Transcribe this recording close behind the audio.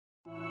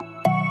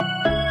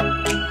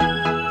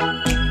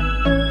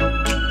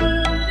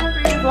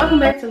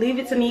welcome back to Leave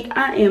It to Neek.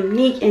 I am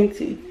Neek, and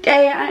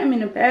today I am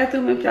in the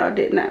bathroom if y'all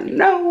did not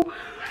know.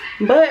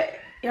 But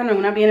y'all know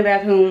when I be in the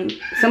bathroom,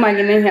 somebody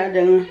getting their hair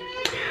done.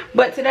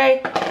 But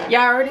today,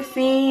 y'all already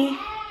seen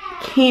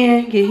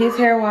Ken get his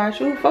hair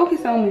washed. Ooh,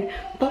 focus on me.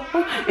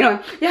 Anyway,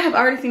 y'all have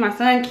already seen my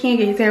son Ken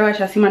get his hair washed.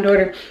 Y'all see my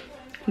daughter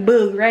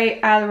Boog, right?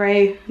 Isla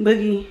Ray,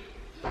 Boogie.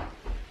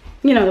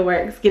 You know the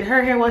words. Get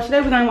her hair washed.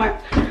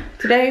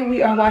 Today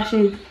we are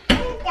washing.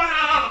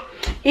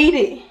 Eat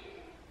it.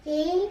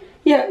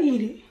 Yeah,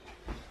 eat it.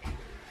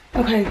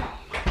 Okay.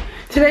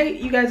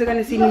 Today you guys are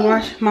gonna see me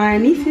wash my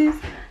niece's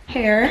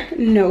hair,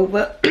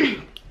 Nova.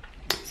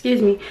 Excuse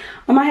me.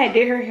 I had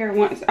did her hair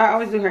once. I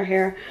always do her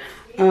hair.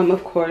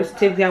 Of course.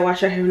 Typically I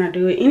wash her hair when I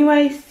do it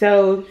anyway.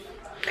 So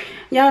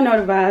y'all know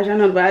the vibes. Y'all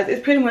know the vibes.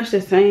 It's pretty much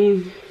the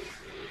same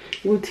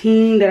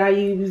routine that I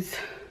use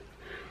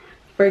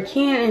for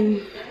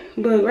Ken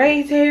and Bug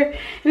Ray's hair.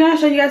 And I'll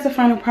show you guys the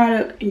final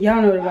product.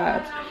 Y'all know the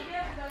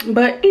vibes.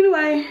 But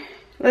anyway,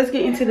 let's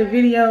get into the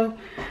video.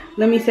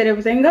 Let me set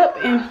everything up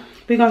and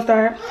we're gonna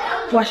start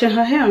washing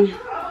her hair.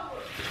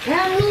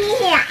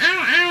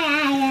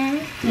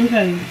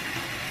 Okay.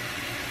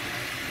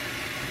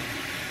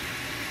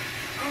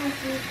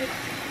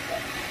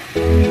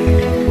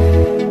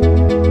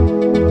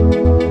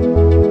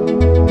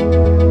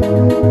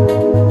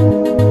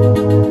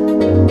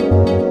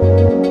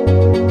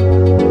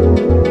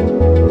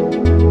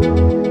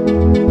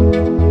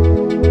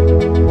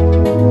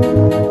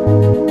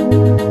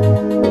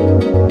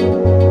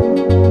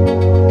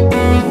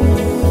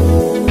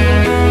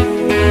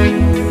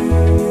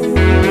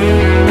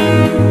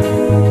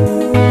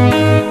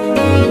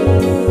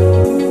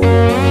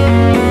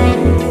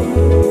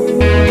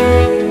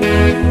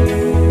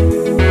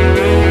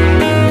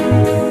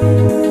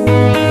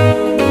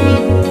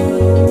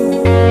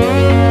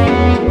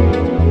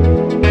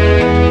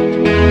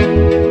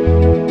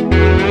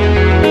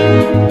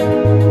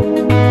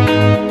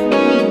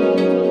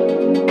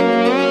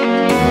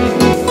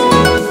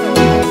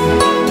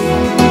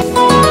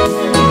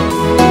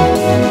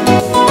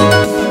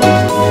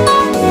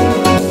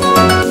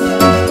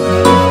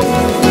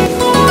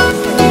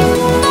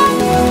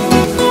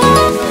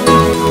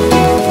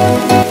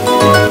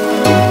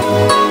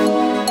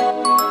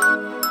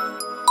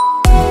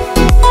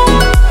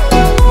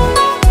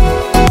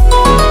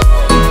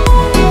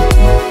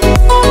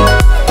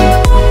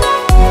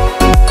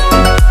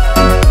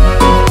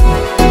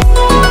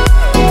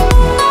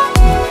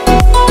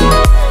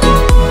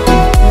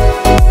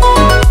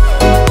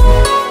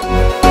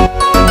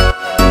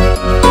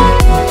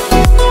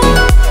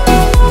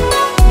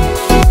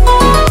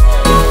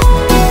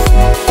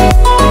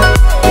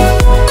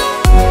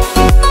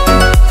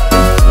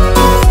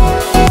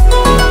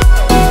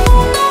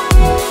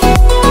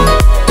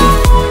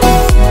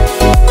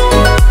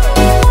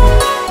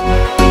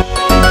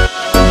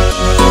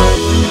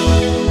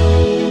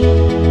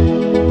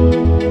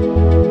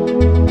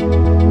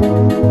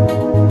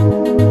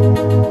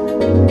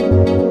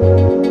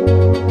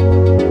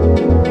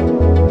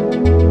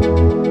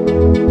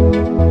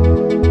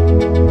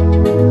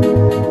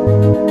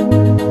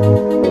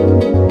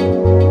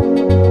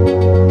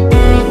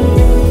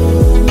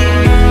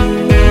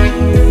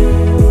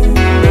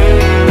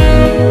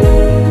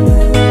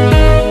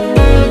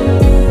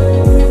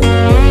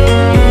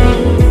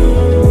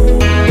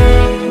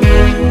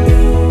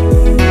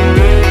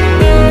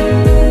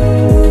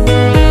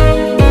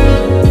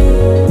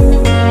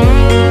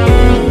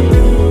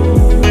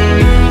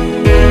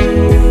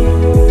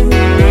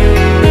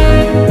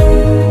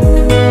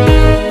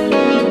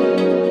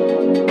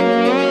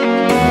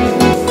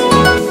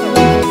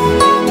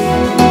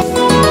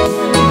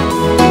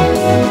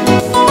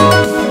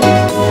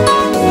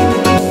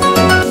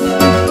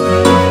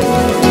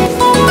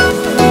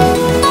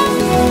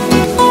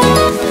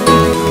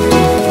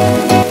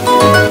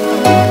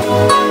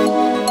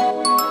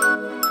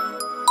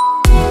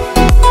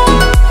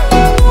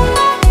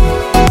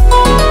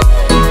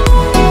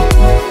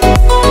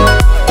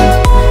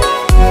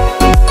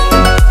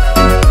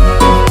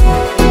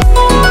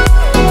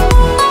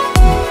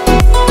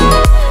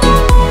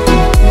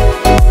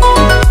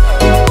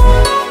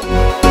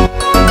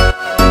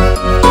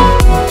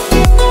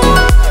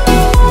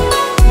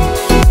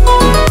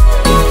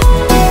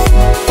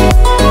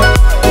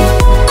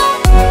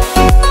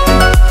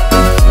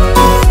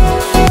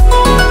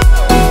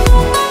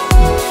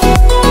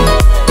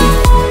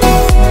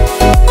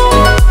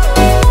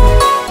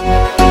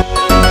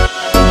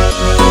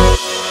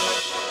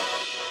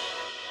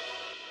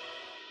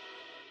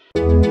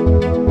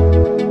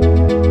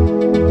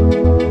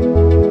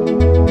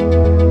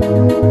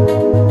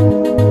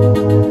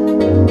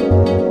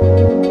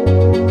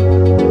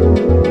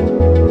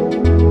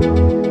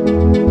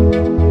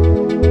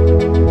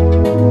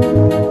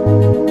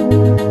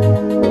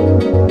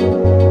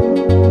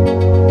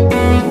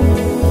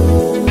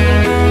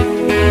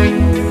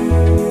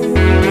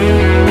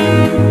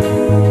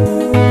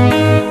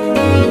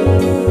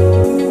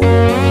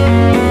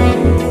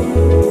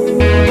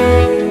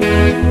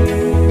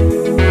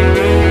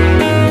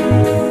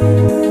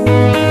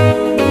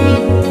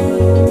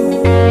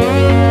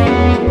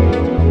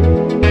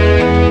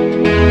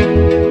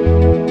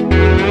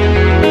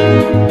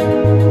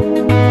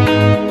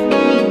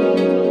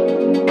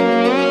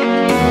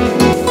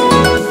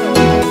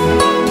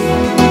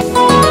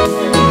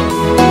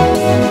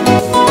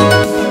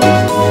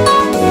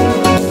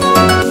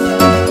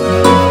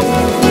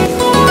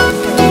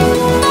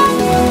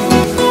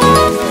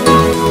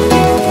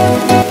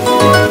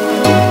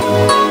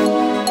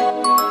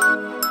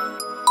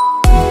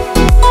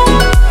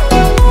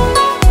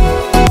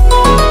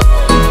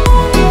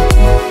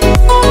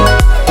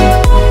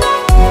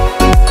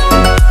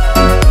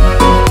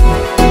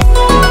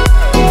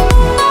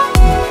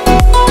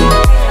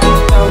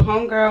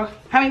 y'all.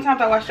 How many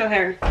times I washed your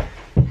hair?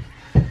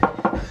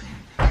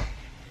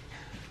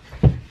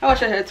 I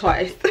washed your hair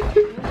twice.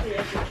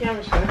 It's a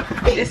camera show.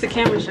 It's a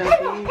camera show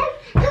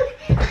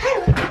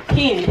for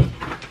you.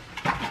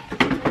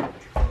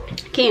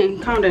 Ken,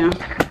 calm down.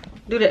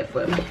 Do that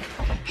for me.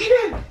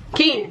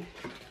 Ken.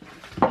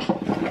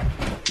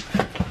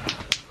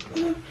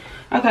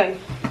 Okay.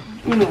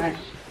 Anyway.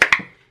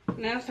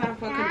 Now it's time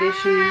for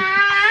conditioner.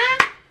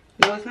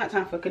 No, it's not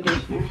time for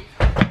conditioner.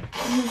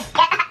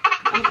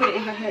 I'm gonna put it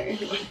in her hair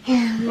anyway.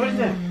 What is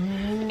that?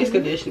 It's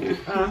conditioner.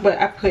 But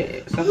I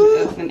put something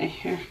else in her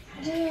hair.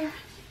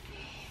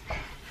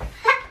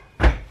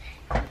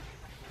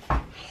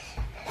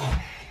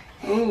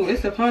 Oh,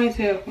 it's a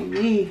ponytail for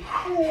me.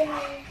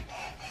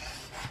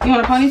 You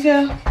want a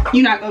ponytail?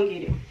 You're not gonna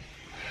get it.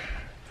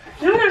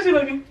 How nice you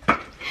looking?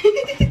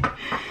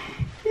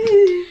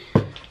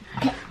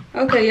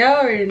 Okay, y'all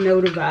already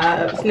know the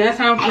vibes. Now it's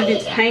time for the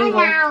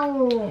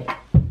tangle.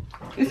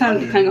 It's time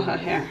to tangle her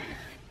hair.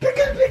 Okay.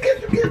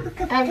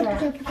 I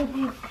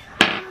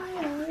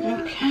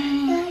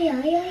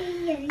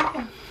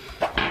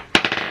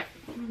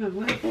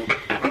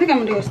think I'm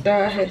gonna do a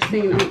style I had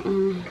seen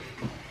on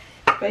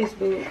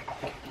Facebook.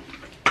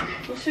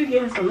 We should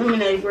get some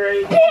lemonade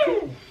braid.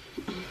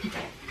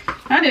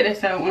 I did that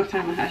style one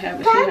time in her hair,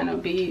 but she had no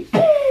beads.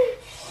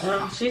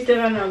 She still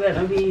don't know got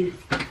no beads.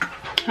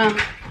 Huh?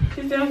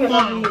 She still don't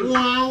got no beads.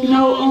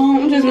 No,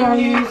 I'm just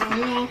gonna use.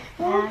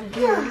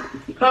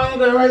 Come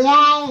go right.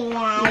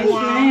 Yes,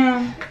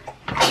 ma'am.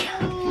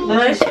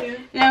 Bless you.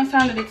 Now it's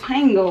time to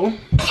detangle.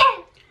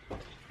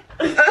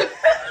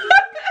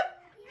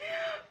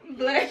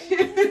 Bless you.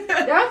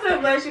 Y'all said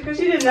bless you because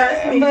she did not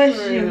speak. Bless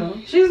for you. real.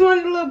 She just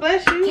wanted a little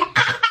bless you.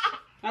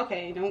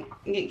 Okay, don't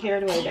get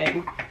carried away,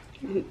 baby.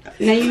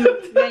 Now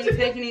you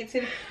taking it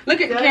to the,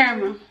 look at the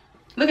camera.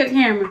 Look at the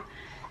camera.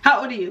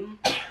 How old are you?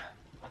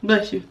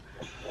 Bless you.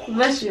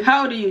 Bless you.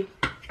 How old are you?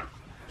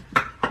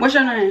 What's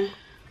your name?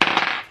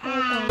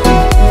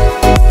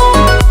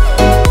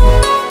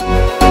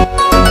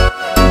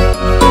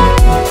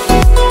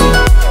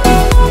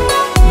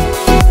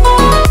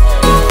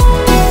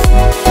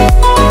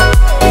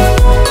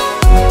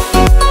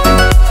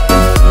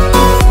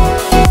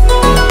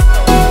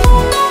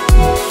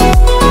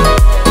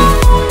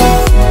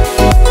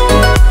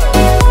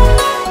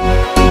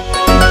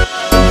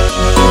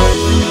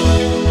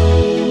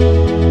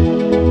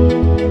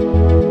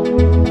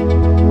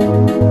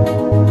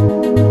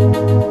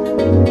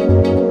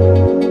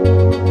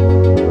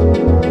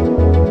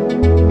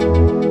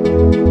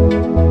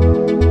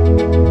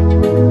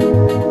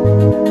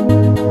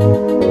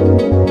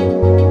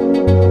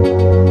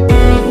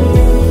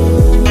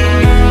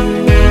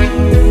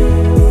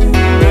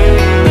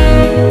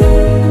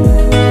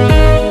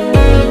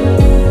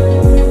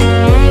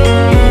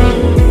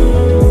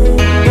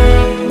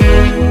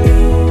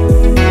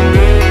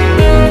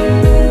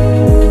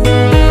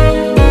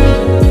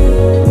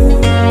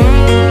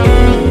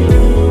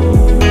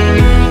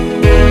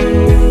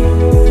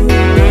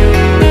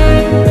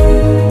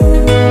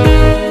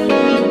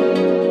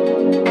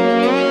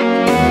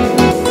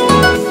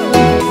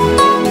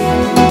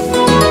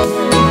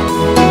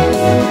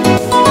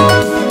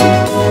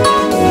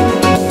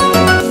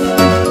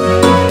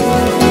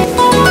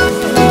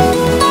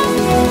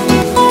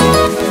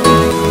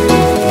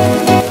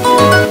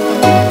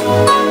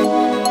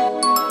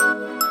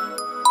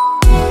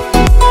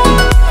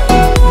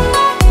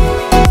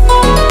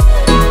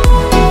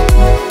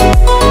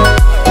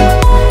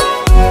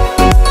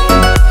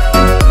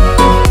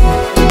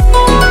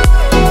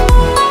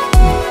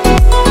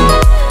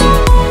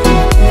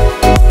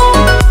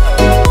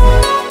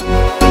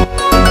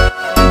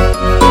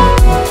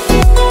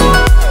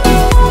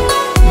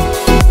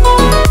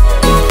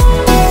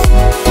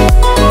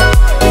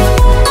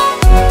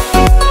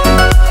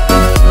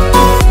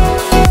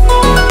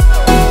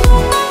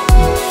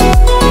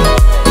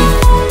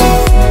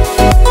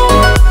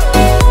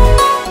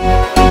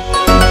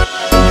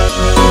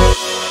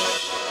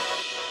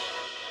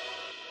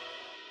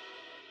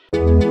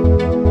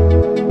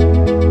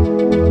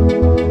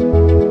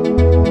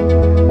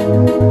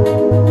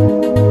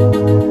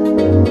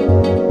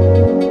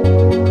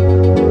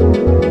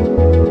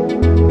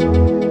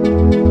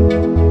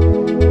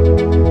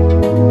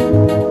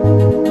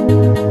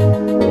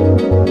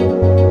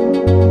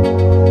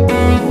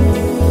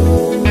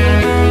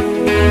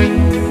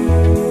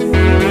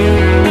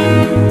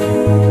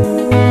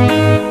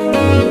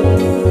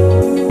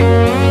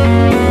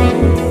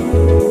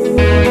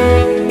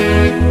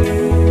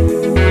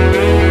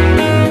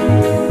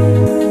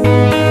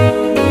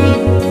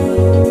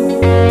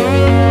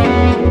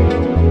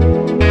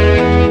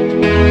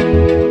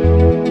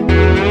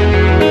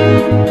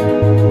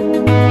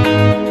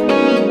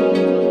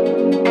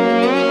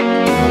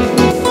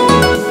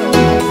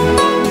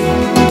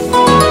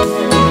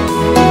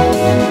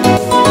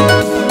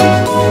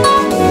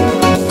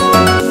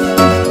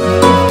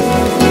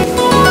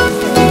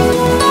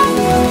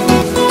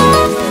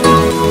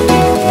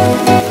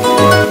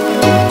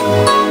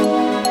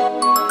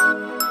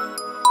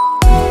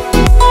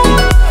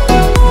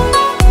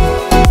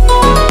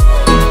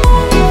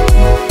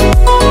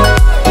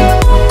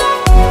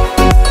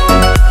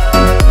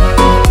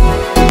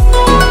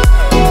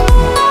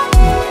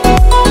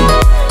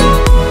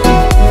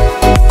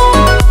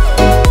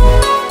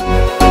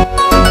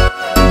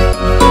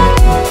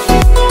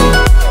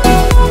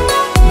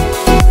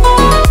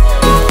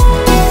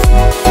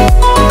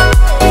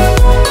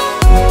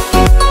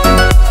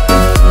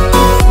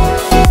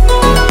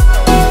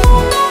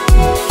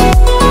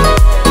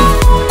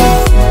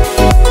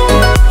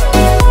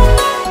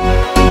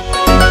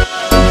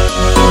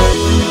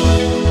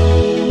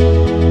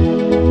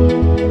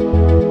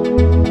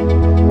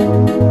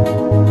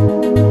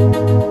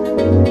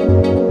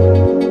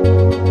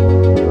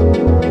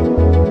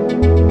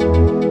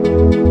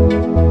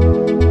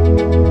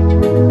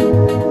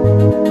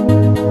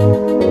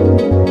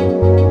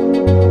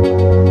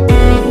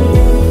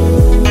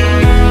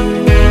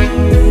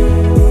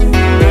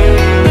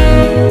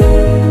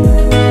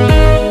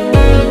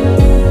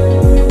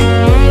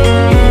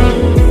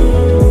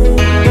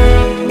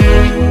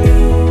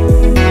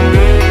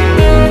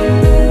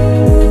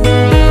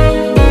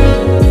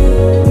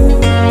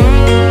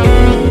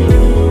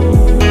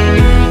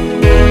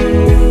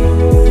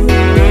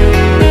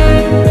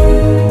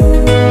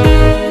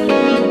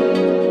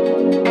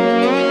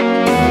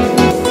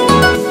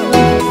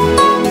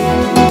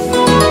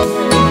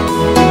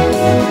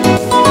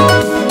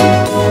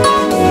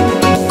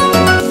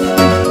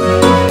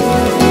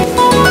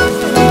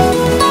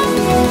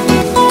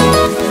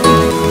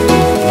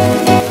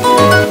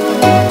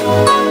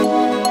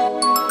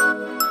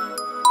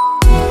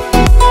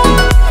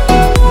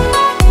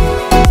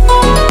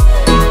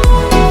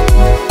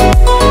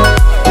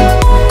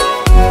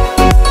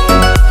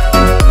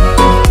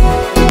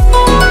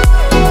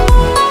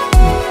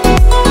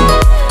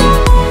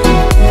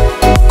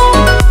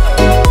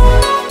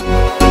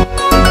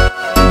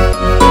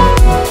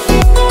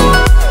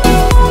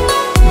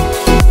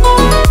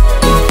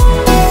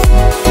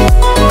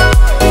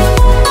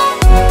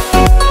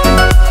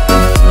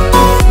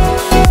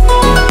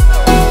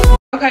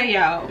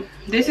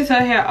 This is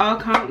her hair all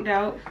combed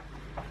out.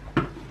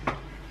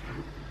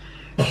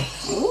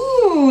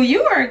 Ooh,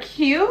 you are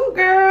cute,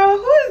 girl.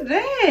 Who is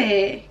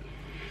that?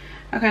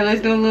 Okay,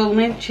 let's do a little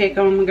length check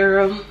on the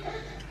girl.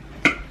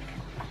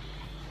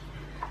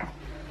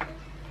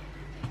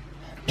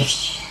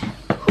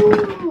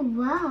 Ooh,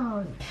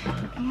 wow.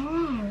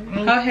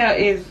 Her hair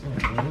is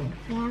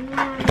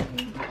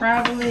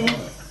probably...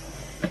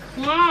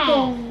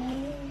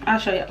 I'll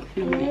show y'all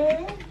in a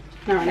minute.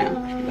 Not right now,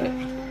 but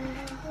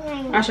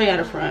I'll show y'all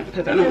the front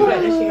because I know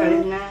that she got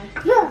it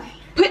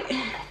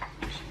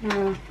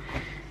nice.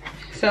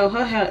 So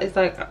her hair is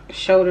like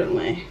shoulder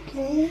length.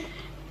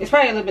 It's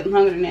probably a little bit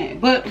longer than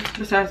that, but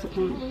besides the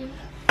point.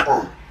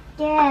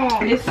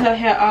 This is her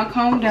hair all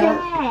combed out.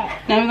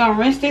 Now we're gonna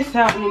rinse this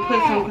out and then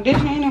put some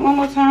conditioner in it one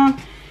more time,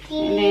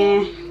 and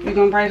then we're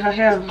gonna braid her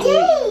hair.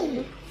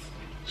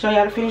 Show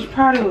y'all the finished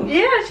product.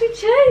 Yeah, she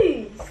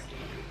chased.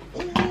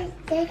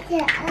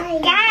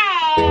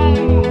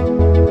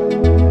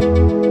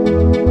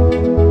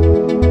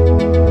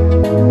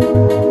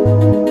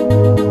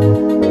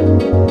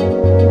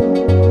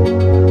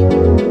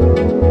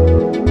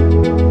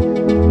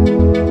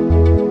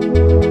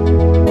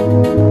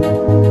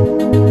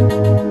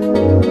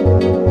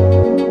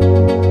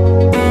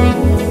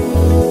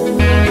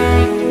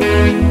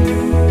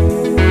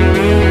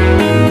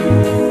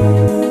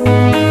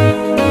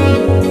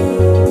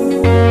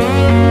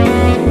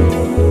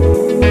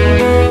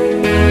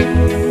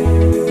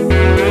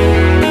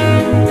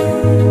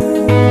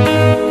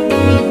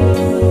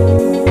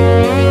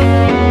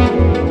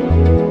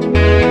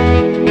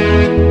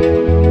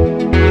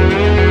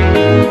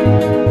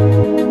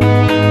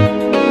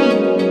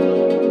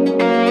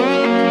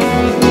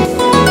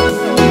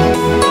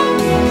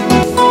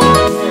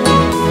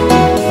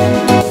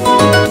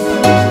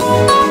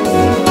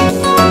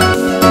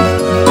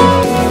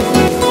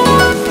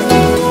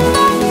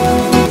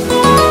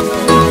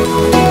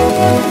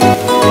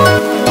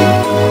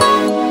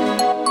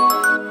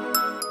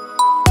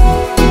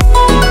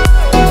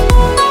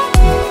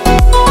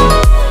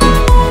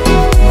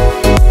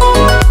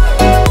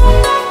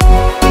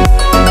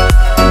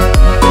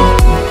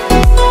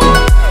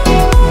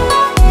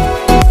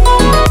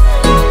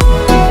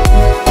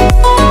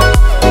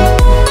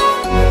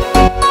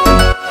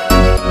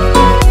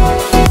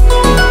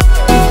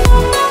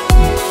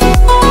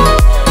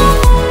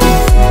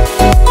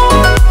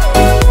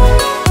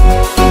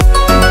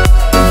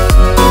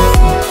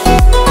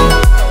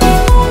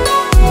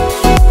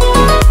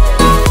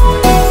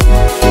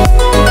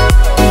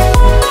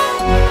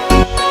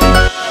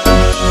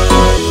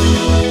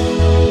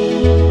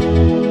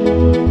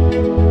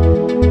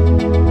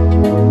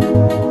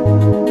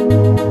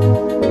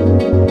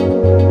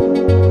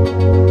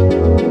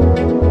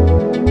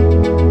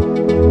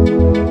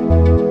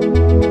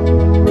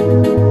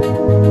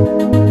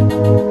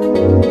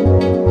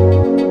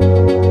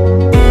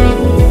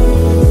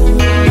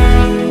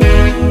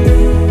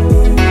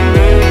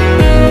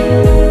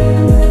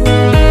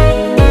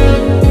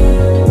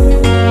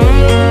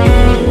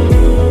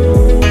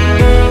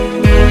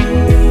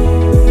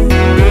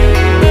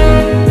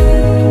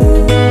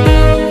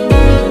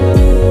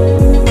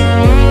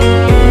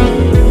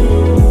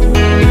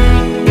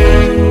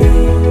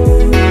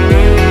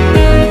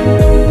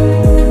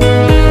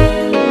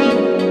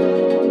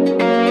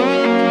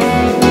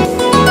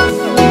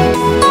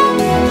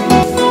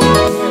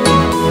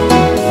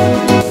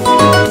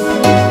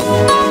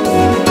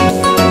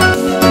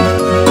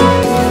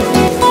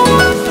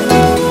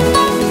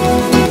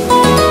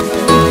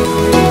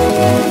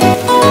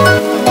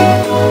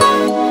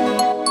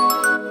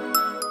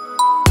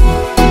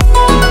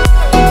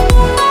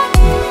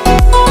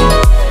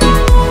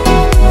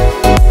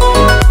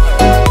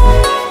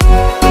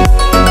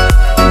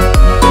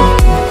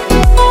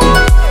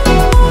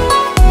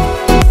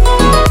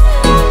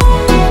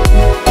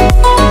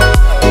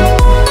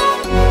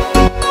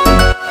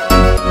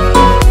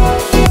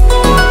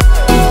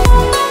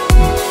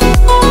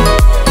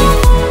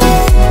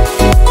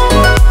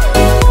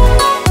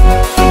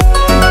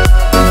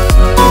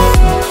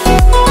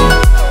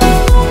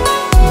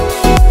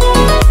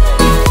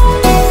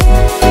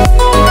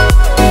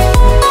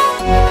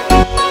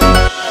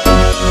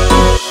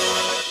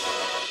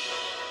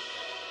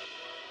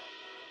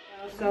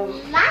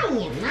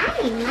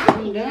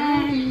 I'm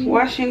done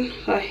washing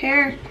her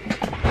hair,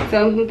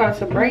 so I'm about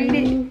to braid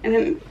it, and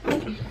then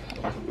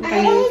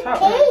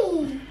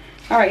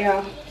all right,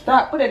 y'all,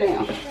 stop, put it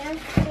down.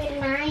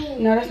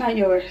 No, that's not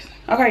yours.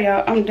 Okay,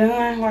 y'all, I'm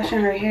done washing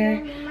her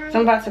hair, so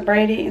I'm about to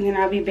braid it, and then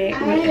I'll be back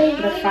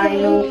with the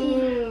final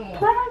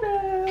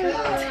product.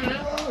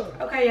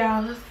 Okay,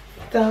 y'all,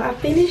 so I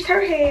finished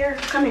her hair.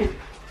 Come here.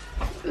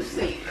 Let's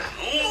see.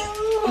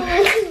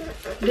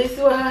 This is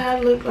what her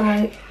hair look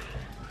like.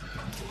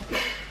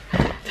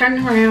 Turn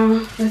it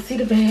around. Let's see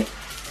the back.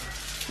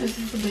 This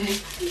is the back.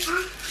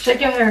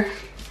 Shake your hair.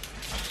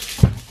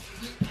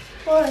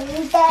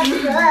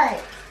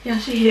 Yeah,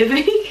 she hit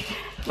me.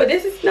 But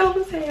this is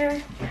Nova's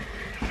hair.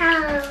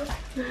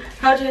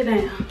 Hold your head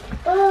down.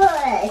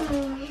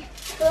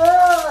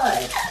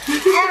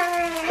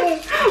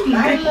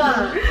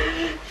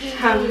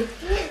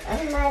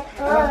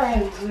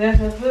 That's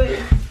her foot.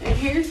 And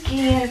here's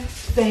Ken.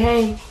 Say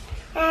hey.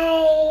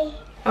 Hey.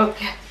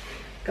 Okay.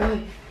 Go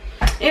ahead.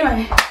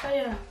 Anyway, so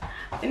yeah.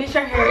 Finish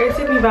our hair. It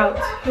took me about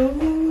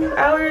 2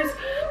 hours.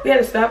 We had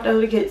to stop though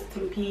to get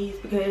some beads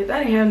because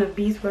I didn't have enough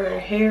beads for a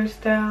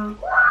hairstyle.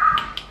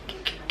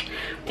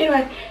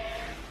 Anyway,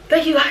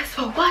 thank you guys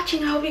for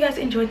watching. I hope you guys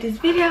enjoyed this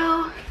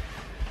video.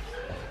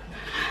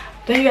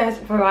 Thank you guys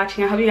for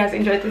watching. I hope you guys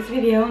enjoyed this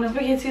video. Don't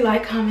forget to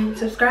like, comment,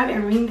 subscribe,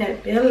 and ring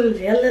that bell.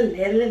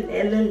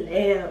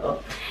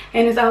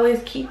 And as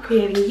always, keep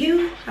creating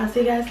you. I'll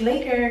see you guys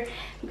later.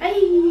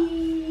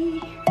 Bye.